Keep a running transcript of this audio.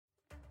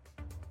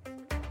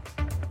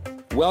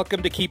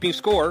Welcome to Keeping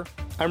Score.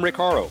 I'm Rick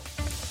Horrow.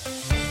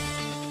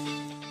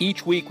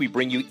 Each week we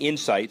bring you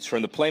insights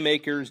from the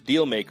playmakers,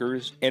 deal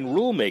makers, and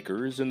rule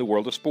makers in the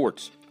world of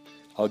sports.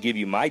 I'll give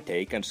you my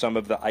take on some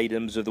of the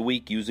items of the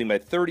week using my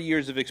 30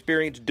 years of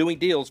experience doing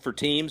deals for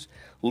teams,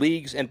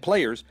 leagues, and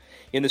players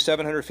in the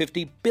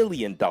 $750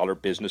 billion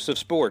business of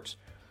sports.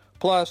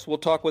 Plus, we'll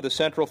talk with a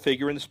central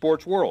figure in the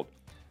sports world.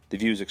 The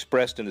views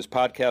expressed in this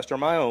podcast are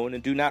my own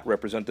and do not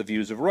represent the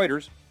views of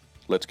Reuters.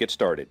 Let's get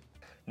started.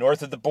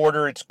 North of the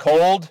border, it's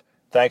cold.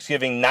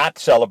 Thanksgiving not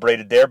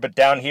celebrated there, but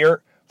down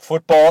here,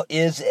 football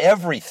is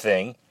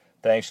everything.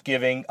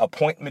 Thanksgiving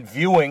appointment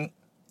viewing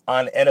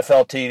on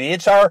NFL TV.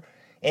 It's our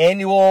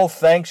annual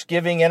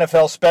Thanksgiving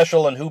NFL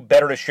special, and who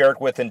better to share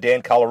it with than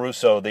Dan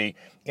Colarusso, the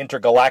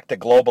intergalactic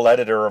global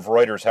editor of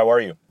Reuters. How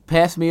are you?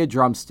 Pass me a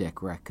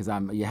drumstick, Rick, because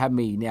you have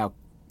me now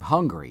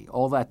hungry.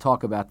 All that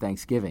talk about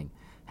Thanksgiving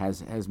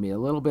has me a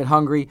little bit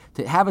hungry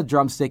to have a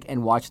drumstick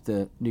and watch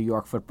the New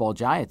York Football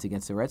Giants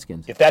against the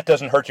Redskins. If that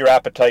doesn't hurt your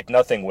appetite,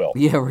 nothing will.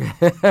 Yeah,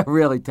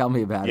 really, tell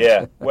me about it.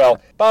 Yeah, well,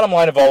 bottom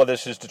line of all of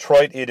this is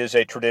Detroit, it is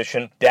a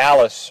tradition.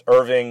 Dallas,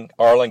 Irving,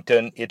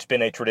 Arlington, it's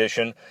been a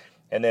tradition.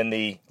 And then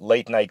the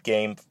late-night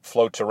game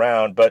floats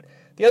around. But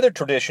the other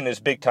tradition is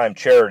big-time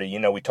charity. You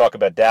know, we talk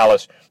about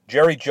Dallas.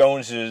 Jerry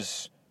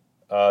Jones's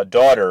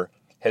daughter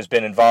has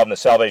been involved in the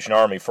Salvation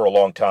Army for a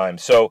long time.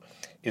 So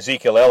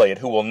Ezekiel Elliott,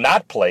 who will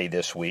not play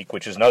this week,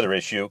 which is another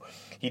issue,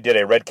 he did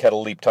a Red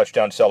Kettle Leap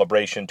touchdown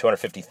celebration,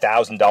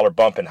 $250,000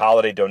 bump in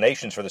holiday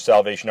donations for the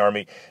Salvation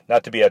Army.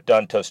 Not to be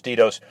outdone,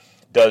 Tostitos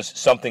does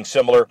something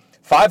similar.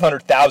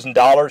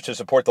 $500,000 to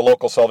support the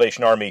local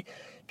Salvation Army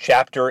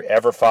chapter.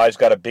 EverFi's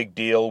got a big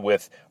deal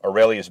with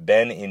Aurelius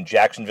Ben in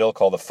Jacksonville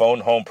called the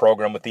Phone Home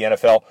program with the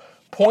NFL.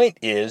 Point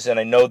is, and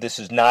I know this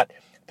is not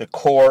the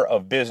core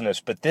of business,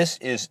 but this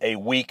is a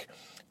week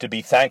to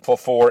be thankful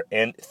for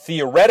and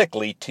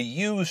theoretically to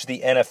use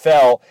the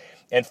NFL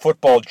and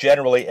football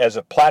generally as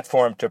a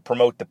platform to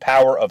promote the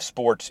power of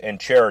sports and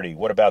charity.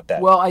 What about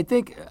that? Well, I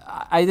think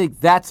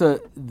that's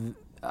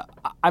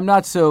I'm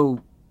not so,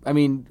 I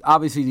mean,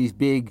 obviously these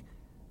big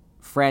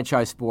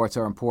franchise sports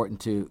are important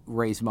to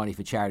raise money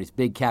for charities.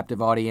 Big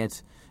captive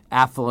audience,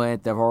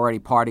 affluent, they're already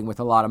parting with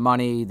a lot of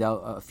money.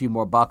 A few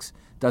more bucks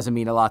doesn't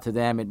mean a lot to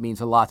them. It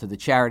means a lot to the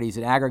charities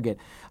in aggregate.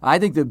 I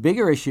think the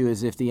bigger issue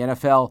is if the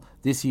NFL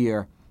this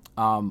year,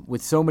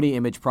 with so many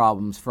image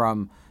problems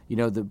from, you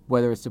know,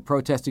 whether it's the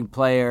protesting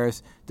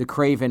players, the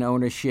craven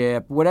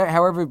ownership,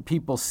 however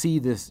people see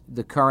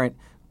the current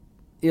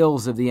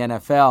ills of the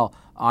NFL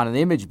on an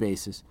image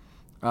basis,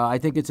 I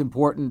think it's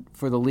important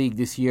for the league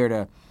this year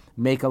to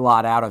make a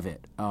lot out of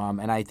it.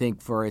 And I think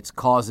for its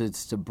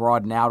causes to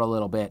broaden out a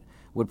little bit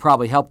would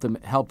probably help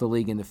the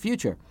league in the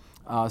future.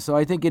 So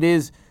I think it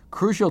is more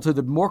crucial to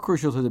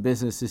the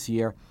business this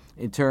year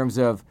in terms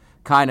of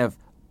kind of,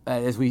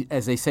 as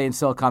they say in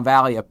Silicon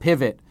Valley, a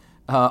pivot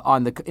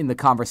in the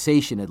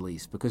conversation at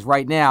least. Because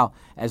right now,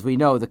 as we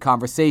know, the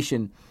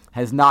conversation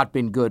has not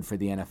been good for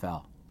the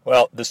NFL.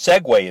 Well, the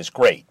segue is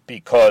great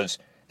because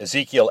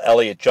Ezekiel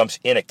Elliott jumps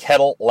in a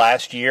kettle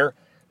last year.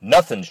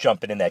 Nothing's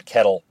jumping in that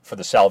kettle for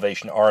the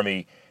Salvation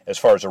Army as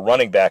far as a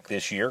running back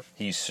this year.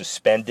 He's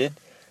suspended.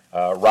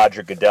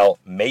 Roger Goodell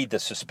made the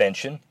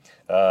suspension.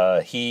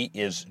 He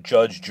is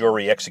judge,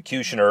 jury,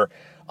 executioner,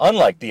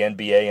 unlike the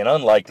NBA and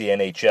unlike the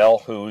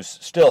NHL, who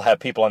still have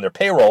people on their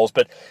payrolls,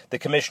 but the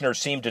commissioners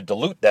seem to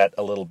dilute that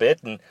a little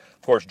bit. And,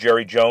 of course,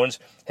 Jerry Jones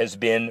has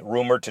been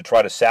rumored to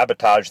try to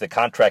sabotage the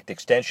contract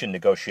extension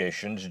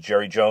negotiations.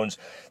 Jerry Jones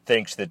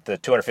thinks that the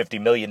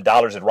 $250 million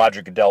that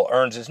Roger Goodell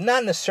earns is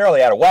not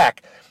necessarily out of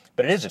whack,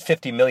 but it is at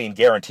 $50 million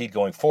guaranteed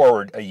going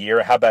forward a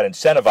year. How about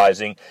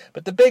incentivizing?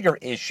 But the bigger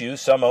issue,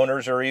 some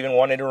owners are even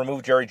wanting to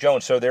remove Jerry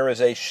Jones. So there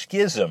is a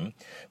schism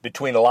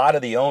between a lot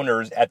of the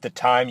owners at the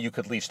time you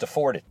could least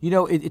afford it. You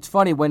know, it's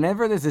funny.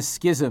 Whenever there's a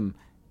schism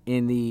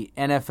in the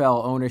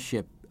NFL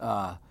ownership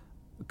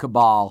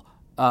cabal,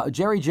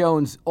 Jerry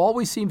Jones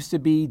always seems to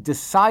be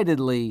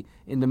decidedly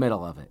in the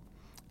middle of it.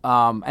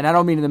 And I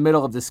don't mean in the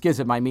middle of the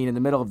schism. I mean in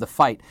the middle of the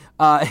fight.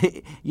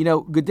 You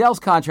know, Goodell's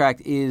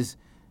contract is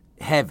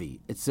heavy.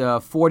 It's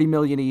 $40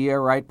 million a year,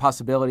 right?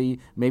 Possibility,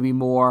 maybe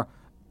more,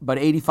 but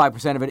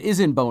 85% of it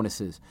is in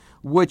bonuses,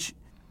 which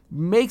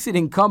makes it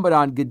incumbent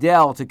on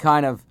Goodell to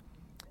kind of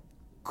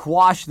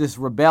quash this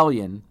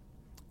rebellion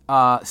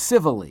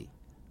civilly,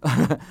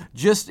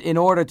 just in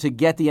order to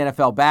get the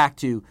NFL back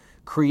to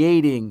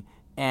creating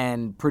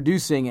and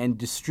producing and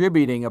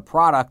distributing a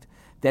product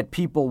that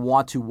people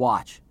want to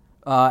watch.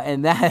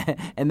 And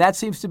that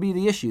seems to be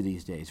the issue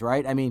these days,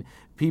 right? I mean,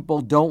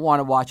 people don't want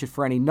to watch it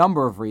for any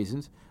number of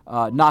reasons,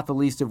 not the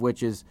least of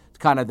which is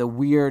kind of the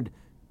weird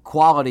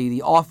quality,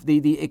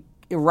 the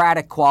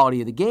erratic quality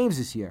of the games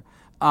this year.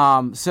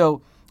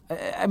 So,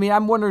 I mean,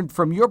 I'm wondering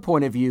from your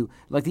point of view,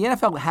 like the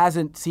NFL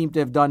hasn't seemed to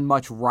have done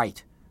much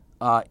right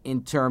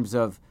in terms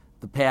of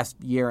the past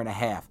year and a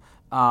half.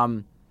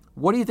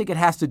 What do you think it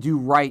has to do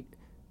right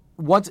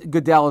once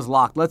Goodell is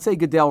locked? Let's say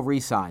Goodell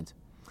re-signs.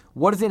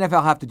 What does the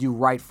NFL have to do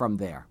right from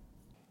there?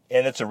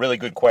 And it's a really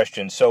good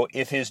question. So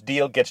if his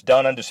deal gets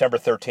done on December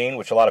 13,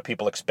 which a lot of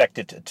people expect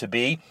it to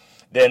be,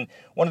 then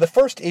one of the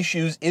first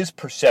issues is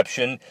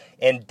perception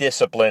and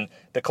discipline.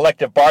 The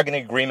collective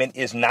bargaining agreement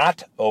is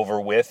not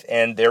over with,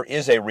 and there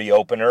is a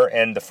reopener,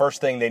 and the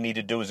first thing they need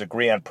to do is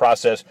agree on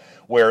process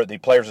where the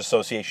Players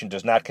Association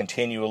does not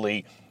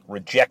continually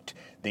reject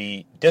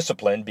the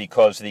discipline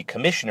because the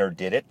commissioner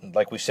did it.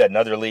 Like we said, in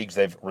other leagues,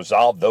 they've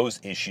resolved those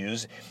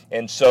issues.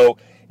 And so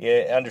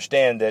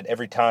understand that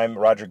every time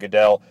Roger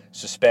Goodell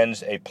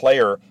suspends a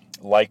player,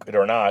 like it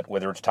or not,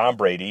 whether it's Tom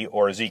Brady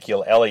or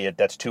Ezekiel Elliott,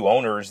 that's two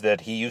owners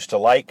that he used to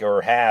like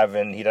or have,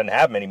 and he doesn't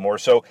have them anymore.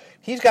 So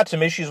he's got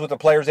some issues with the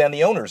players and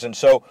the owners. And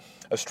so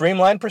a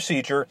streamlined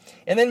procedure,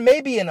 and then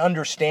maybe an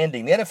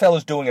understanding. The NFL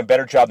is doing a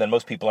better job than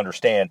most people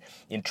understand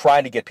in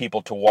trying to get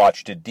people to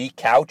watch, to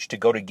de-couch, to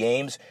go to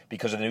games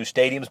because of the new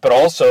stadiums, but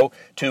also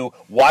to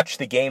watch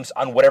the games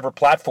on whatever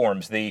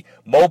platforms, the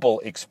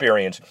mobile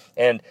experience.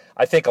 And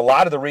I think a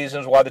lot of the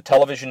reasons why the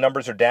television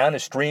numbers are down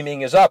is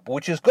streaming is up,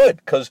 which is good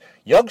because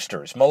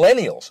youngsters,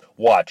 millennials,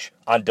 watch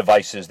on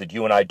devices that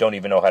you and I don't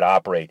even know how to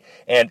operate.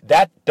 And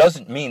that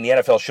doesn't mean the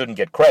NFL shouldn't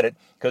get credit,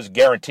 because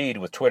guaranteed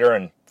with Twitter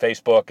and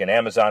Facebook and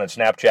Amazon and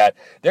Snapchat,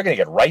 they're going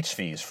to get rights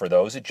fees for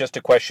those. It's just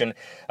a question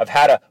of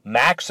how to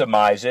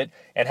maximize it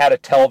and how to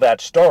tell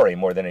that story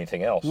more than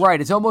anything else.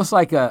 Right. It's almost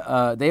like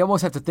they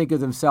almost have to think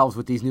of themselves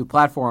with these new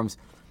platforms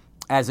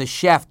as a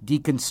chef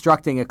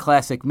deconstructing a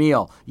classic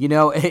meal. You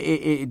know,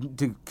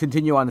 to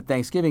continue on the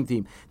Thanksgiving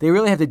theme, they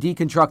really have to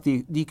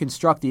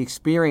deconstruct the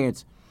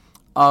experience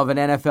of an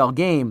NFL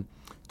game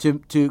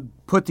to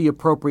put the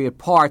appropriate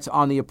parts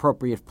on the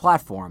appropriate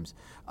platforms.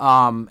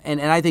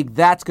 And I think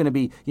that's going to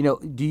be, you know,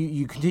 do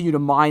you continue to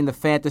mine that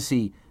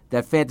fantasy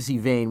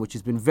vein, which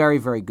has been very,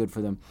 very good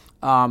for them.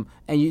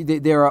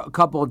 There are a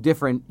couple of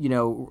different, you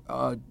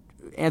know,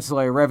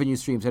 ancillary revenue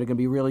streams that are going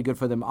to be really good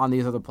for them on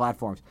these other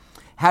platforms.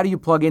 How do you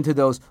plug into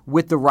those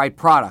with the right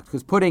product?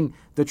 Because putting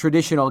the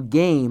traditional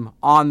game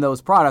on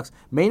those products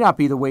may not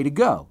be the way to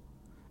go.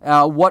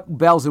 What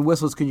bells and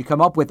whistles can you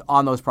come up with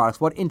on those products?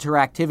 What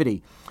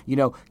interactivity? You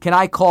know, can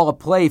I call a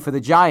play for the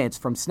Giants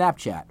from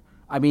Snapchat?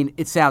 I mean,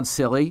 it sounds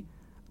silly,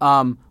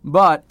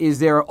 but is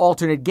there an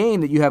alternate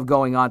game that you have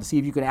going on to see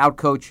if you can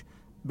outcoach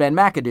Ben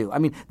McAdoo? I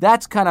mean,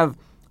 that's kind of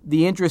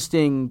the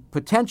interesting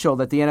potential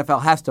that the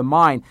NFL has to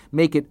mine,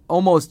 make it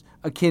almost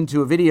akin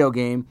to a video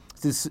game.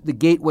 The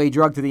gateway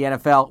drug to the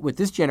NFL with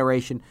this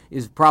generation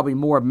is probably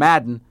more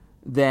Madden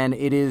than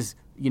it is,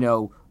 you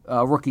know,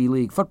 rookie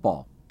league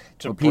football.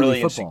 It's a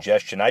brilliant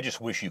suggestion. I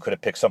just wish you could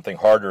have picked something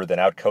harder than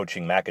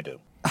outcoaching McAdoo.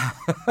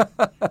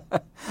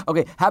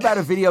 Okay, how about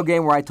a video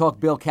game where I talk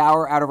Bill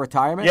Cowher out of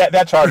retirement? Yeah,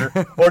 that's harder.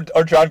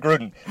 or John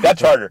Gruden.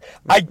 That's harder.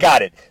 I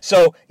got it.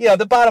 So, you know,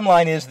 the bottom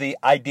line is the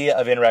idea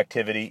of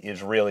interactivity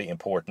is really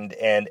important,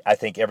 and I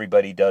think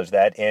everybody does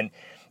that. And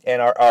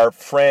our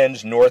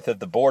friends north of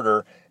the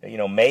border, you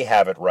know, may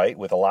have it right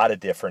with a lot of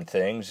different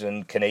things,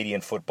 and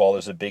Canadian football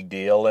is a big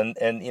deal.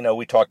 And you know,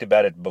 we talked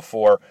about it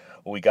before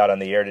we got on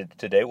the air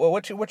today. Well,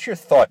 what's your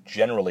thought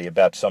generally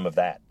about some of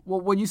that?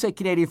 Well, when you say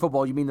Canadian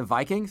football, you mean the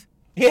Vikings?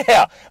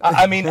 Yeah,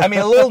 I mean a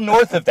little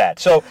north of that.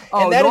 So,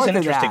 and that is an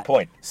interesting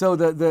point. So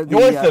the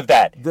north of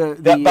that. By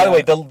the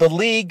way,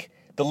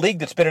 the league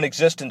that's been in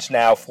existence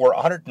now for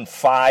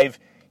 105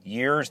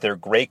 years. Their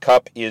Grey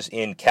Cup is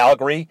in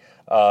Calgary.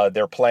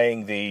 They're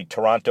playing the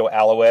Toronto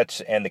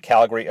Alouettes and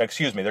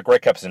their Grey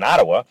Cup is in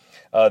Ottawa.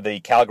 The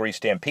Calgary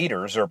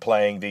Stampeders are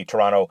playing the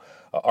Toronto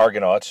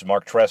Argonauts.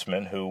 Mark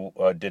Trestman, who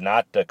did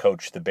not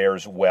coach the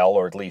Bears well,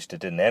 or at least it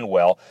didn't end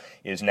well,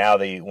 is now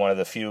one of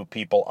the few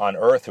people on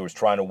earth who is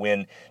trying to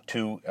win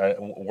two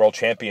world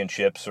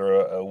championships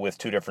with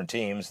two different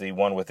teams. The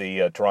one with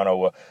the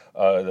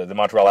the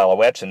Montreal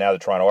Alouettes, and now the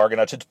Toronto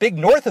Argonauts. It's big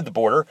north of the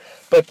border,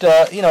 but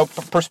you know,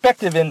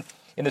 perspective in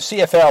the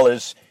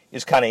CFL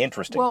is kind of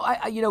interesting. Well,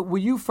 you know,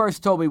 when you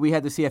first told me we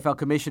had the CFL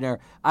commissioner,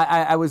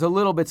 I was a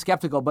little bit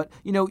skeptical, but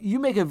you know, you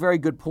make a very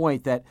good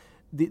point that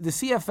the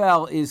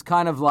CFL is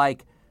kind of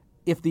like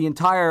if the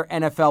entire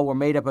NFL were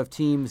made up of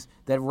teams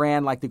that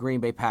ran like the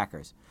Green Bay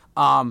Packers.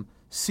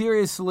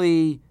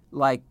 Seriously,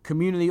 like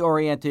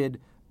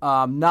community-oriented,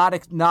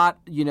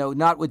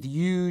 not with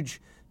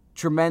huge,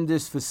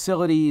 tremendous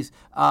facilities,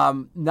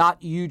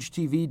 not huge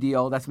TV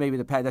deal. That's maybe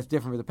that's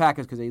different for the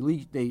Packers because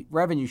they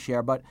revenue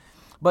share, but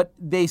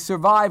they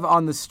survive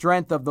on the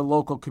strength of the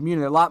local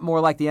community. A lot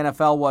more like the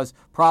NFL was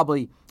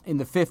probably in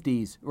the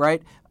 50s,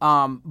 right?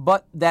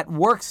 But that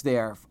works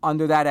there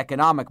under that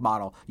economic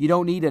model. You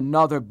don't need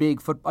another big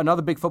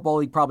football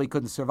league probably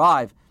couldn't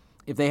survive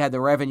if they had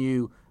the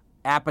revenue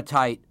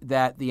appetite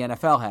that the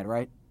NFL had,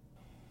 right?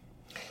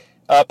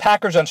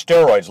 Packers on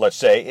steroids, let's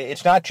say.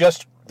 It's not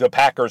just the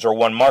Packers or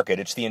one market.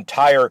 It's the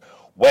entire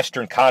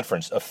Western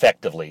Conference,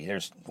 effectively.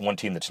 There's one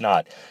team that's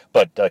not.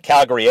 But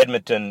Calgary,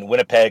 Edmonton,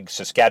 Winnipeg,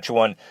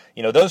 Saskatchewan,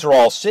 you know, those are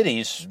all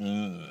cities,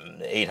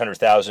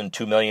 800,000,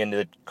 2 million,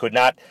 that could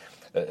not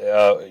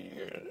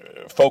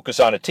focus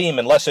on a team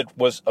unless it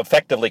was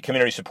effectively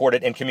community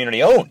supported and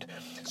community owned.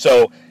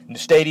 So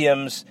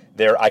stadiums,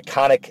 they're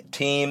iconic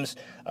teams.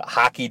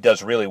 Hockey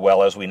does really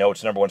well, as we know. It's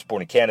the number one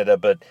sport in Canada,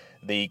 but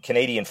the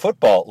Canadian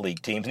Football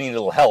League teams need a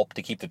little help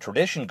to keep the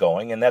tradition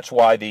going, and that's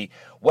why the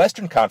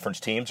Western Conference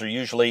teams are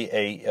usually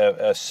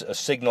a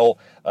signal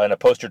and a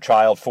poster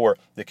child for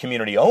the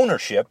community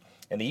ownership,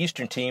 and the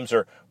Eastern teams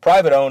are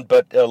private owned,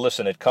 but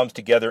listen, it comes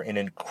together in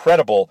an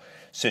incredible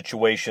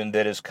situation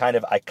that is kind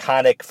of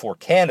iconic for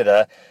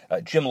Canada.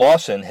 Jim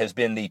Lawson has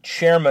been the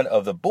chairman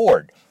of the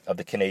board of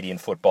the Canadian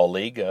Football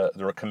League.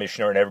 They're a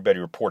commissioner, and everybody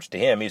reports to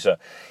him. He's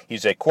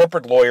a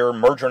corporate lawyer,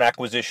 merger and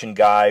acquisition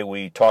guy.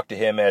 We talked to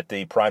him at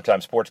the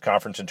Primetime Sports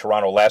Conference in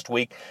Toronto last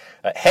week,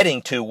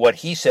 heading to what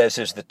he says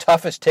is the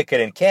toughest ticket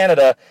in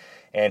Canada.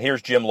 And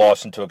here's Jim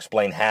Lawson to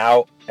explain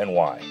how and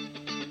why.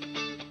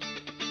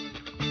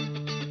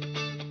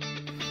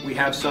 We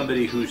have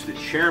somebody who's the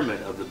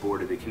chairman of the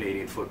board of the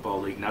Canadian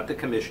Football League, not the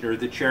commissioner,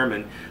 the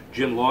chairman,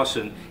 Jim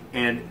Lawson.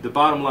 And the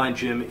bottom line,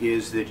 Jim,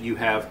 is that you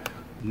have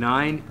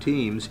 9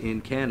 teams in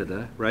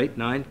Canada, right?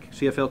 9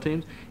 CFL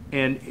teams.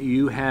 And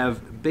you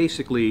have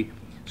basically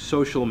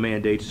social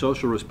mandate,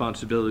 social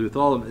responsibility with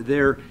all of them.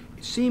 There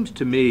seems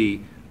to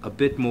me a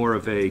bit more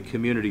of a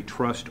community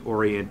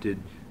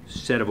trust-oriented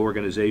set of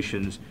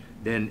organizations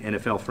than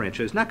NFL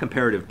franchise. Not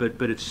comparative,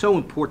 but it's so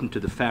important to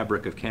the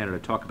fabric of Canada.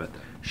 Talk about that.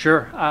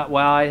 Sure.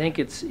 Well, I think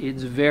it's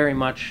very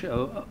much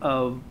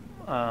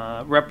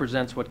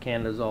represents what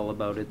Canada's all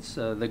about. It's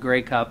the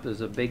Grey Cup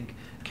is a big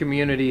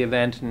community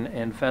event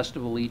and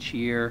festival each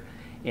year,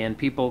 and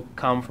people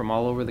come from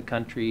all over the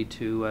country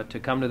to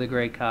come to the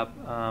Grey Cup.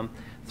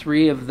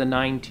 3 of the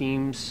 9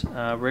 teams,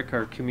 Rick,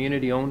 are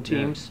community-owned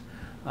teams,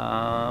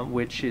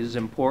 which is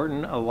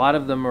important. A lot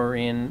of them are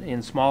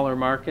in smaller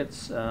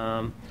markets.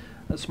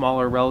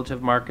 Smaller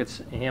relative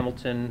markets.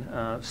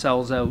 Hamilton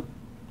sells out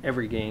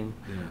every game.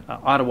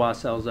 Ottawa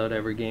sells out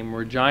every game.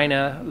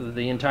 Regina,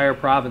 the entire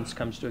province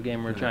comes to a game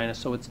in Regina.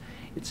 So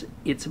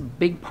it's a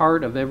big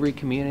part of every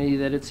community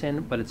that it's in.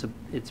 But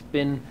it's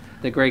been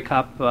the Grey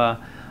Cup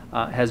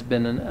has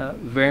been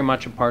very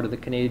much a part of the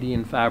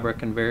Canadian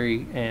fabric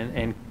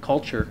and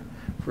culture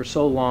for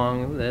so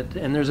long that,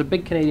 and there's a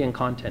big Canadian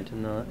content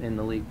in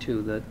the league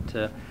too.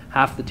 That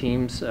half the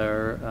teams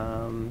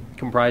are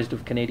comprised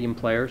of Canadian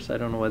players. I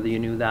don't know whether you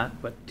knew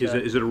that, but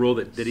is it a rule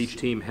that each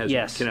team can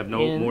have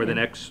no more than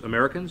X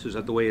Americans? Is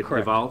that the way it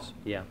correct. Evolves?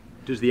 Yeah.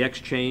 Does the X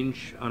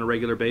change on a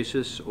regular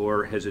basis,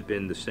 or has it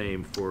been the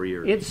same for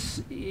years?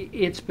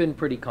 It's been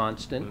pretty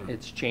constant.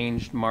 It's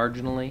changed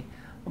marginally,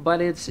 but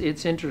it's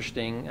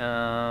interesting.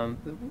 The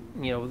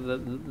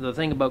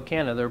thing about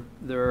Canada,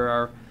 there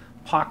are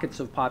pockets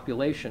of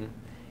population,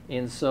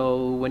 and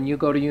so when you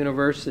go to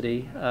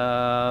university,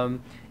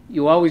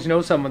 you always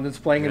know someone that's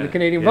playing in the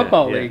Canadian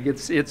Football League.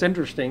 It's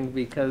interesting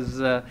because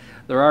there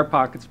are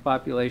pockets of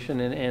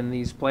population, and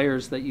these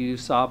players that you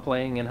saw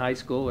playing in high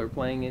school or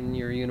playing in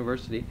your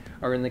university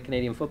are in the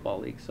Canadian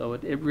Football League. So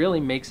it really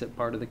makes it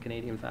part of the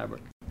Canadian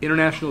fabric.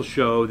 International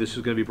show. This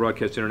is going to be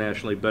broadcast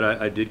internationally, but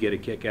I did get a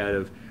kick out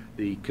of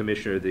the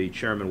commissioner, the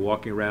chairman,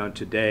 walking around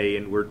today,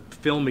 and we're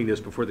filming this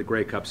before the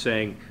Grey Cup,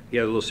 saying he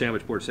had a little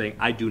sandwich board saying,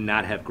 "I do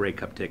not have Grey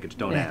Cup tickets.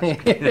 Don't ask."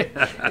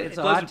 It's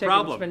a hot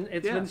problem.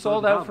 It's been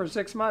sold out for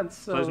 6 months.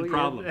 So pleasant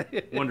problem.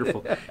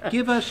 Wonderful.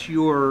 Give us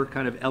your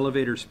kind of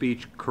elevator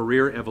speech,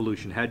 career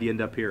evolution. How do you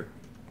end up here?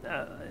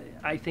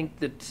 I think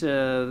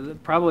that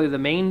probably the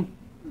main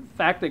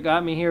fact that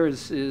got me here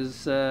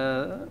is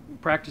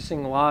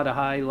practicing law at a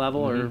high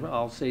level, or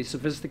I'll say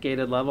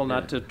sophisticated level,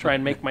 not to try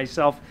and make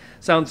myself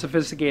sound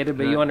sophisticated,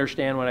 but you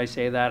understand when I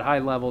say that, high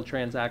level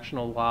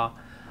transactional law.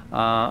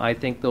 I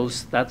think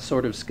that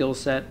sort of skill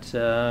set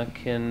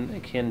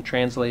can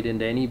translate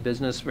into any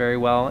business very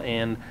well,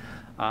 and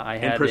I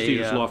had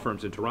prestigious law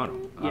firms in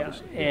Toronto,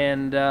 obviously.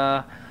 And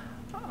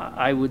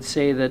I would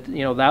say that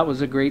that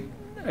was a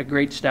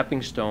great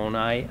stepping stone.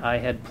 I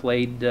had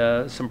played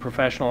some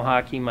professional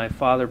hockey. My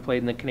father played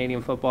in the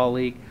Canadian Football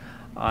League.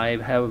 I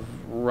have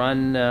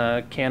run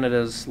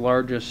Canada's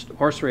largest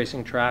horse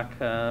racing track,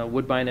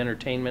 Woodbine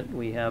Entertainment.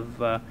 We have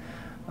the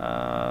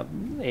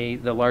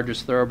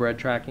largest thoroughbred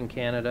track in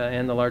Canada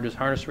and the largest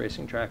harness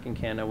racing track in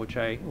Canada,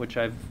 which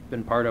I've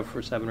been part of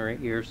for 7 or 8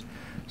 years.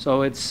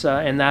 So it's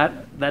and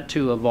that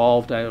too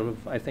evolved out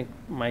of, I think,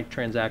 my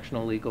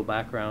transactional legal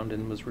background,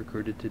 and was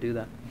recruited to do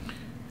that.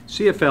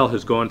 CFL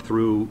has gone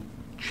through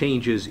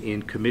changes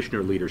in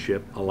commissioner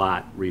leadership a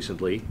lot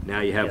recently.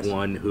 Now you have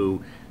one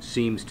who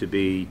seems to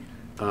be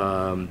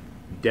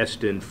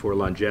destined for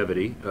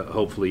longevity.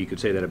 Hopefully, you could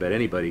say that about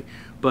anybody.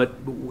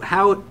 But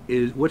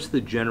what's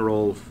the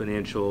general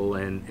financial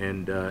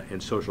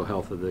and social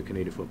health of the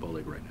Canadian Football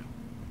League right now?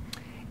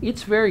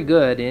 It's very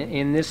good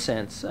in this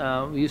sense.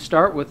 You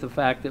start with the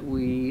fact that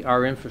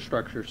our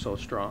infrastructure is so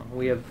strong.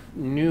 We have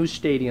new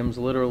stadiums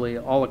literally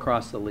all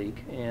across the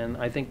league, and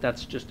I think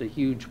that's just a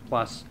huge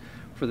plus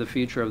for the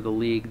future of the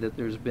league, that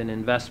there's been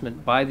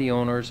investment by the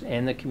owners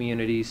and the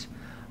communities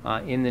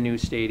in the new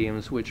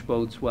stadiums, which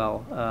bodes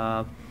well.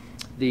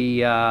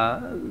 The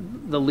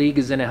league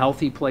is in a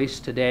healthy place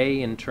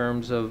today in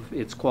terms of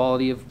its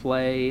quality of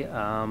play,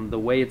 the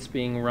way it's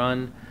being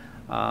run.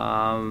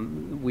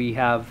 We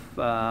have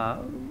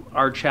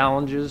our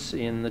challenges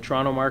in the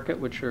Toronto market,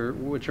 which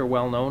are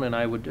well known, and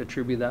I would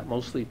attribute that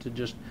mostly to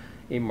just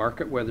a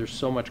market where there's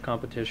so much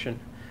competition.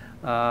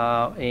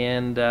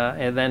 And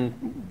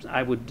then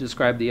I would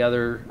describe the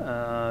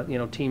other,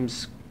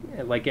 teams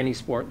like any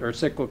sport are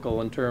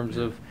cyclical in terms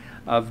of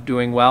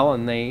doing well,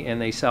 and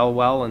they sell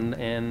well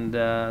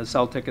and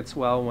sell tickets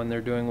well when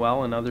they're doing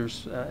well, and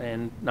others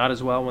and not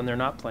as well when they're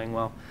not playing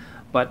well.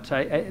 But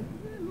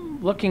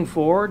looking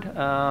forward,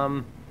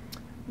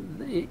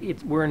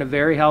 we're in a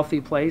very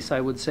healthy place,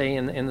 I would say,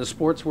 in the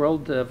sports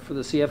world. For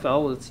the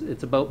CFL,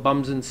 it's about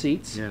bums and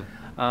seats.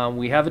 Yeah.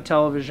 We have a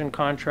television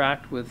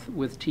contract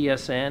with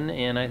TSN,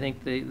 and I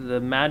think the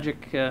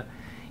magic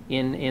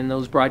in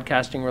those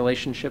broadcasting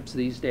relationships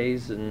these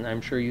days, and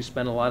I'm sure you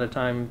spend a lot of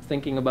time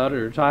thinking about it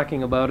or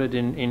talking about it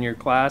in your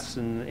class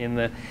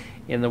and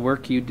in the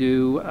work you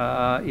do,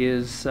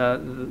 is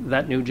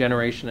that new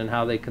generation and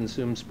how they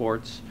consume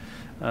sports.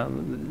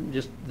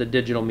 Just the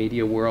digital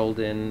media world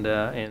and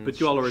but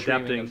you all are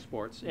adapting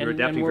sports. You're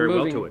adapting very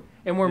well to it,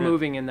 and we're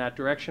moving in that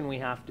direction. We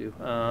have to,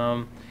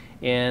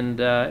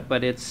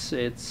 but it's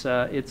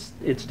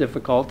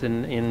difficult.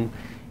 And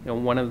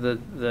one of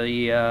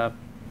the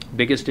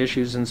biggest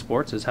issues in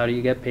sports is how do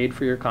you get paid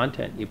for your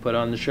content you put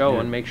on the show,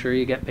 and make sure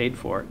you get paid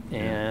for it.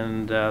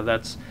 And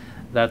that's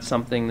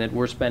something that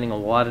we're spending a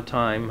lot of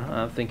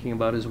time thinking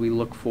about as we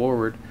look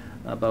forward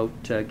about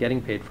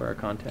getting paid for our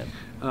content.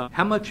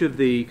 How much of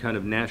the kind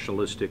of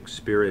nationalistic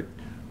spirit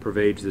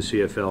pervades the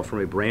CFL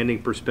from a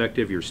branding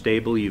perspective? You're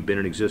stable, you've been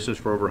in existence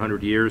for over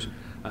 100 years.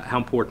 How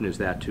important is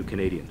that to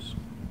Canadians?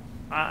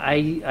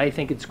 I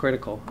think it's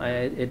critical.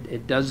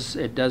 It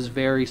does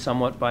vary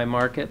somewhat by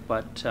market,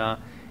 but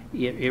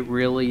it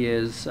really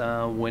is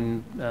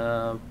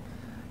when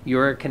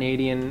you're a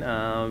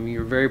Canadian,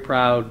 you're very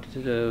proud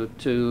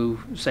to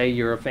say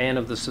you're a fan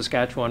of the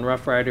Saskatchewan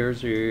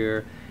Roughriders,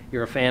 or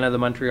you're a fan of the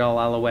Montreal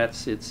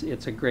Alouettes.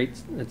 It's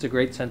a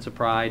great sense of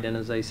pride, and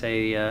as I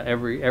say,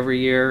 every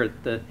year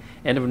at the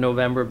end of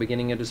November,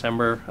 beginning of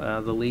December,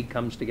 the league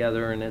comes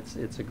together, and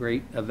it's a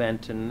great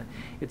event, and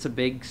it's a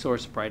big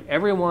source of pride.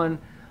 Everyone,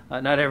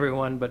 not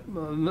everyone, but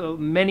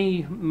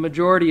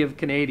majority of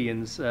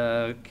Canadians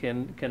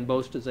can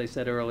boast, as I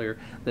said earlier,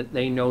 that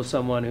they know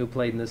someone who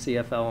played in the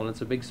CFL, and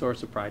it's a big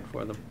source of pride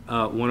for them.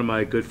 One of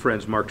my good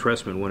friends, Mark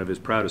Trestman, one of his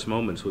proudest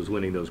moments was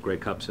winning those Grey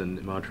Cups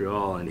in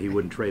Montreal, and he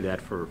wouldn't trade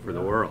that for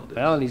the world.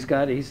 Well, and he's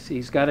got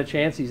a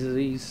chance.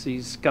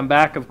 He's come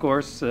back, of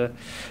course,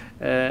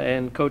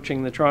 and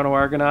coaching the Toronto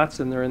Argonauts,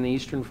 and they're in the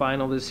Eastern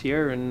Final this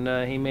year, and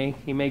he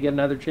may get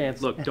another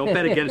chance. Look, don't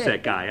bet against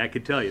that guy. I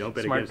can tell you, don't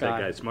bet against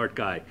that guy. Smart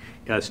guy,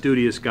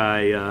 studious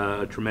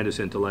guy, tremendous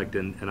intellect,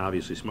 and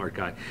obviously smart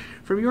guy.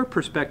 From your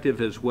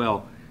perspective as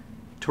well,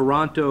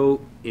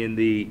 Toronto in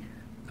the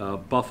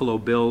Buffalo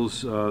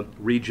Bills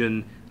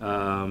region,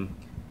 NFL,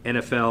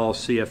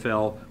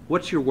 CFL.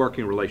 What's your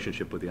working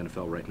relationship with the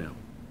NFL right now?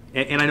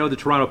 And I know the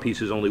Toronto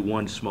piece is only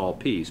one small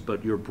piece,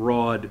 but your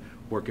broad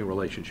working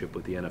relationship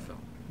with the NFL.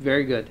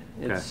 Very good.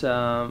 Okay. It's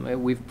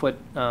we've put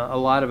a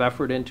lot of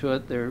effort into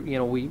it. There,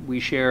 we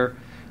share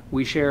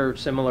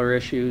similar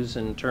issues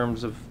in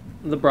terms of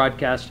the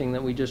broadcasting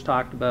that we just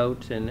talked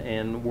about,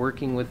 and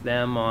working with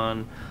them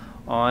on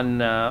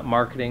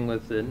marketing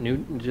with the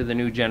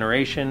new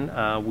generation.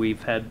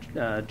 We've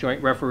had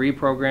joint referee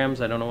programs.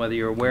 I don't know whether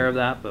you're aware of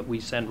that, but we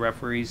send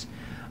referees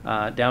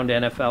down to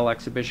NFL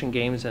exhibition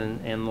games,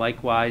 and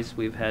likewise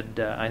we've had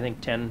I think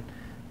 10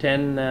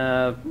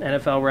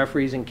 NFL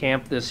referees in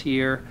camp this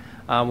year.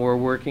 We're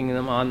working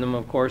on them,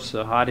 of course,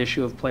 a hot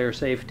issue of player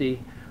safety,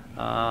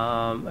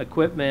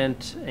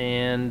 equipment,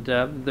 and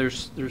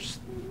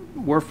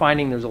we're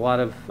finding there's a lot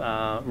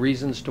of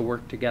reasons to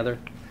work together,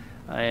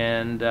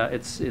 and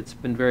it's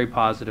been very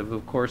positive.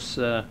 Of course,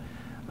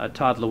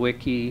 Todd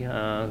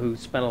Lewicki, who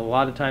spent a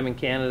lot of time in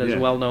Canada, is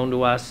well known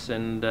to us,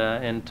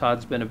 and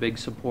Todd's been a big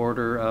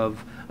supporter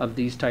of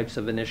these types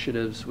of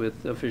initiatives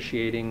with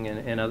officiating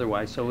and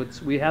otherwise. So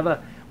we have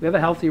a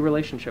healthy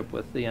relationship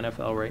with the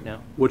NFL right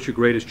now. What's your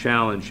greatest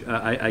challenge?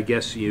 I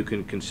guess you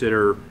can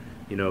consider,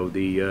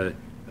 the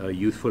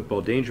youth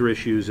football danger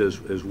issues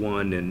as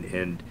one,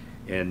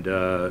 and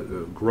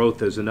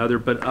growth as another.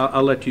 But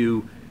I'll let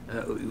you,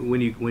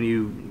 when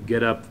you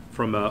get up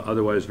from a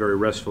otherwise very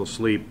restful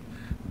sleep,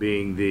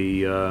 being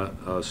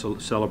the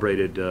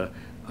celebrated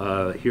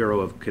hero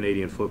of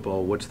Canadian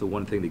football, what's the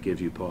one thing that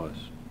gives you pause?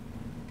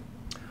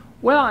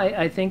 Well,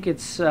 I think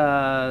it's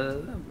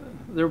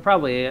there are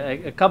probably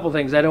a couple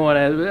things. I don't want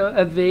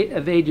to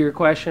evade your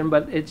question,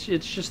 but it's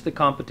just the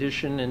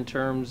competition in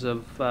terms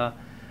of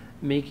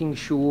making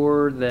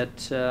sure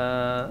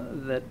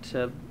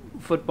that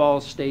football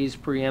stays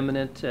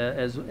preeminent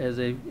as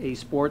a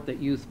sport that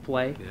youth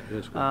play. Yeah,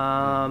 that's good.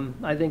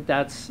 I think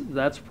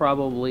that's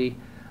probably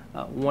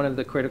one of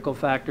the critical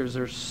factors.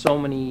 There's so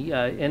many,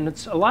 and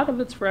a lot of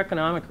it's for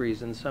economic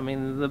reasons. I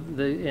mean,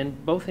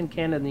 both in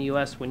Canada and the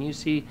U.S., when you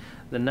see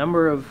the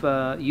number of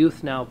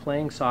youth now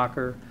playing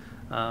soccer,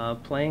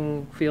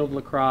 playing field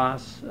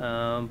lacrosse,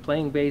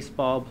 playing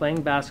baseball,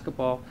 playing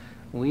basketball,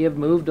 we have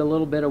moved a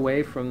little bit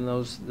away from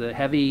the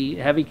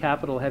heavy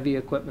capital, heavy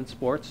equipment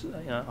sports.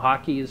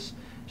 Hockey is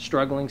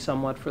struggling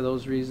somewhat for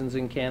those reasons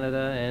in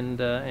Canada,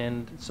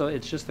 and so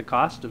it's just the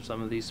cost of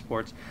some of these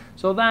sports.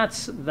 So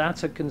that's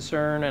a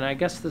concern, and I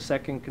guess the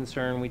second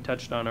concern we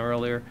touched on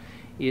earlier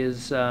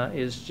is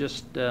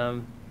just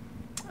in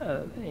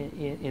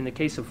the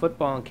case of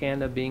football in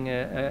Canada being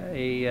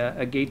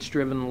a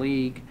Gates-driven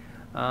league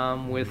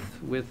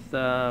with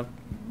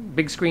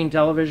big screen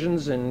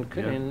televisions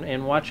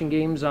and watching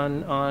games on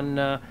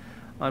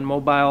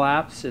mobile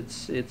apps.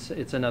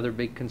 It's another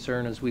big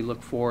concern as we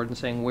look forward and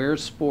saying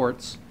where's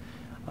sports,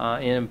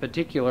 in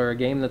particular a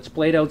game that's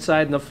played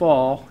outside in the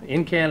fall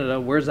in Canada,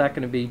 where's that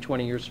going to be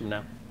 20 years from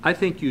now? I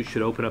think you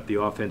should open up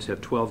the offense, have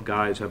 12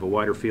 guys, have a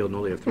wider field, and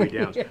only have 3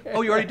 downs.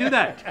 Oh, you already do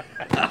that?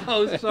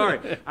 Oh, sorry.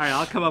 All right,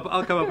 I'll come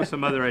up with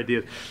some other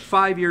ideas.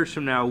 5 years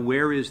from now,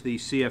 where is the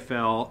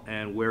CFL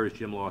and where is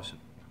Jim Lawson?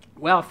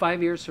 Well,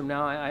 5 years from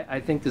now, I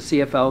think the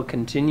CFL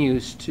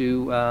continues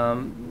to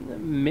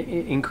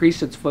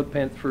increase its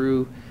footprint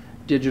through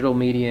digital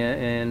media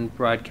and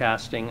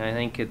broadcasting. I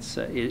think it's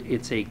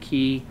a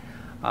key.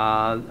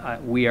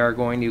 We are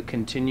going to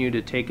continue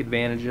to take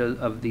advantage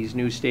of these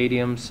new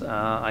stadiums.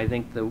 I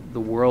think the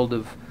world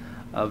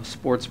of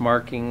sports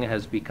marketing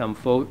has become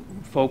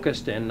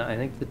focused, and I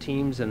think the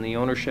teams and the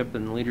ownership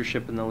and the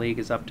leadership in the league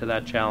is up to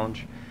that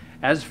challenge.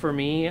 As for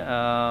me,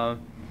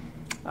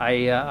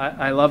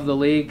 I love the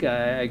league.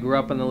 I grew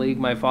up in the league.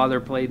 My father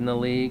played in the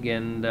league,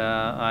 and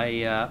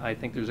I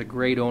think there's a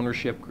great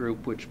ownership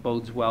group which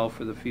bodes well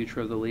for the future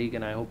of the league,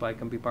 and I hope I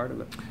can be part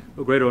of it.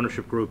 A great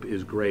ownership group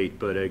is great,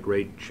 but a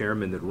great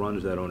chairman that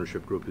runs that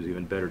ownership group is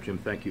even better. Jim,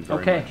 thank you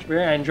very much.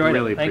 Okay, I enjoyed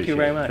really it. Thank you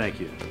very much. Thank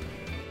you.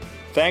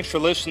 Thanks for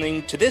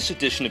listening to this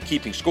edition of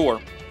Keeping Score.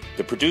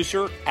 The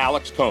producer,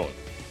 Alex Cohn.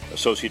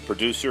 Associate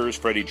producers,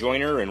 Freddie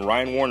Joyner and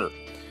Ryan Warner.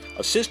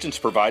 Assistance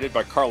provided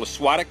by Carla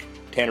Swadek,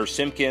 Tanner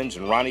Simpkins,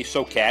 and Ronnie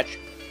Sokach,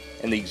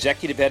 and the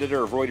executive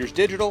editor of Reuters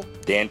Digital,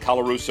 Dan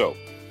Colarusso.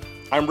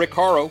 I'm Rick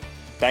Haro.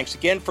 Thanks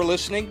again for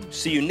listening.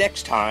 See you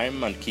next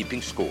time on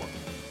Keeping Score.